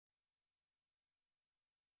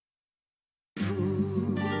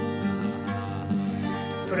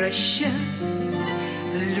прощай,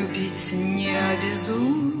 любить не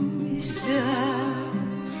обязуйся.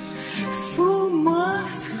 С ума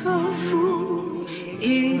схожу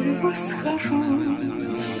и восхожу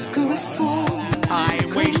к высоким. I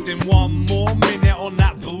ain't wasting one more minute on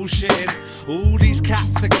that bullshitting. All these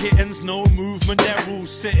cats are kittens, no movement, they're all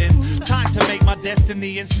sitting. Time to make my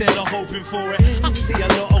destiny instead of hoping for it. I see a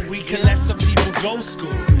lot of weaker, lesser people go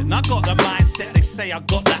scoring. I got the mindset, they say I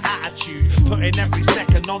got the attitude. Putting every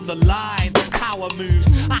second on the line, power moves.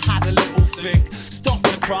 I had a little think, stopped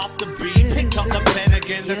to craft the beat. Picked up the pen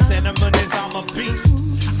again, the sentiment is I'm a beast.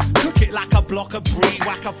 Cook it like a block of brie,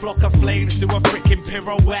 whack a flock of flames, do a freaking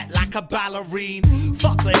pirouette like a ballerine.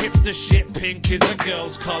 Fuck the hipster shit, pink is a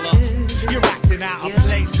girl's colour. You're acting out of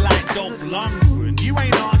place like Dolph Lundgren. You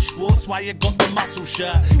ain't Arch Schwartz, why you got the muscle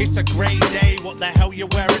shirt? It's a grey day, what the hell you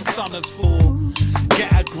wearing sunners for?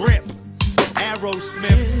 Get a grip,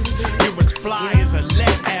 Aerosmith. You're as fly as a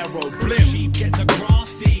lead arrow blimp. Sheep get the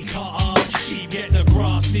grass D cut off. Sheep get the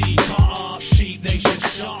grass D cut off. Sheep they should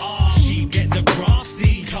shut off. Sheep get the grass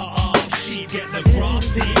D cut off. Sheep get the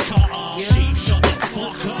grass D cut off. Sheep shut the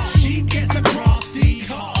fuck up. Sheep get the grass D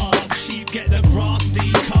cut off. Sheep get the grass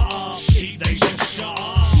D cut off. Sheep they should shut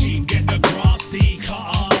off. Sheep get the grass D cut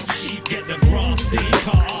off. Sheep get the grass D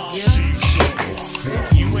cut off. Sheep shut the fuck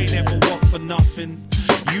up. You ain't ever walked for nothing.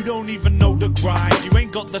 You don't even know the grind. You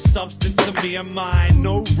ain't got the substance of me and mine.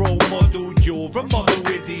 No role model, you're a model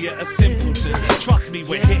idiot, a simpleton. Trust me,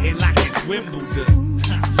 we're hitting like it's Wimbledon.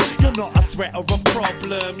 You're not a threat or a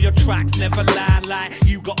problem. Your tracks never land like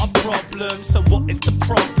you got a problem. So what is the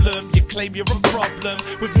problem? You claim you're a problem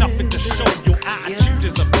with nothing to show. Your attitude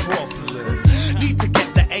is a problem. Need to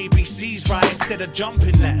get the ABCs right instead of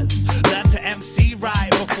jumping letters. Learn to MC right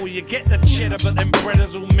before you get the cheddar. But them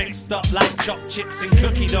breaders all mixed up like chopped chips and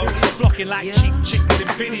cookie dough. Flocking like cheap chicks in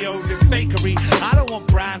videos, it's fakery. I don't want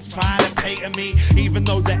brands trying to patent me, even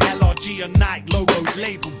though the LRG and Nike logo's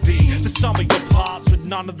labeled D. The sum of your parts with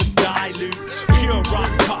none of the dilute. Pure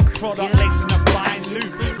uncut product lacing a fine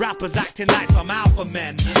loop. Rappers acting like some alpha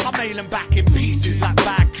men. I'm nailing back in pieces like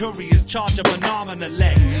bad couriers. Charge them an arm and a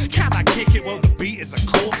leg. Can I kick it? Well, the beat is a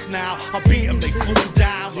corpse now. I beat them, they fall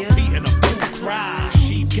down. I'm beating a full crowd.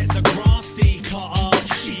 Sheep get the grass D cut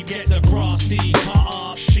off. Sheep get the grass D cut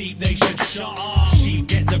off. Sheep they should shut off. Sheep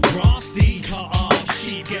get the grass D cut off.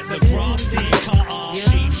 Sheep get the grass D cut off.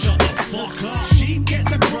 Sheep shut the fuck up. Sheep get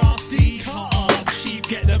the grass D cut off. Sheep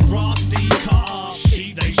get the grass D cut off.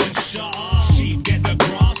 Sheep they should shut off. Sheep get the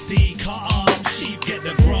grass D cut off. Sheep get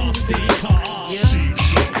the grass D cut off. Sheep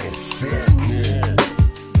shut the fuck up.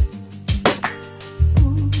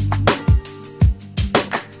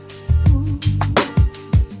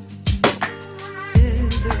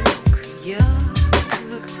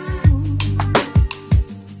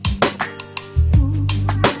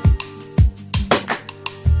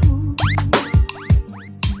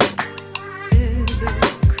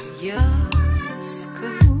 Yeah.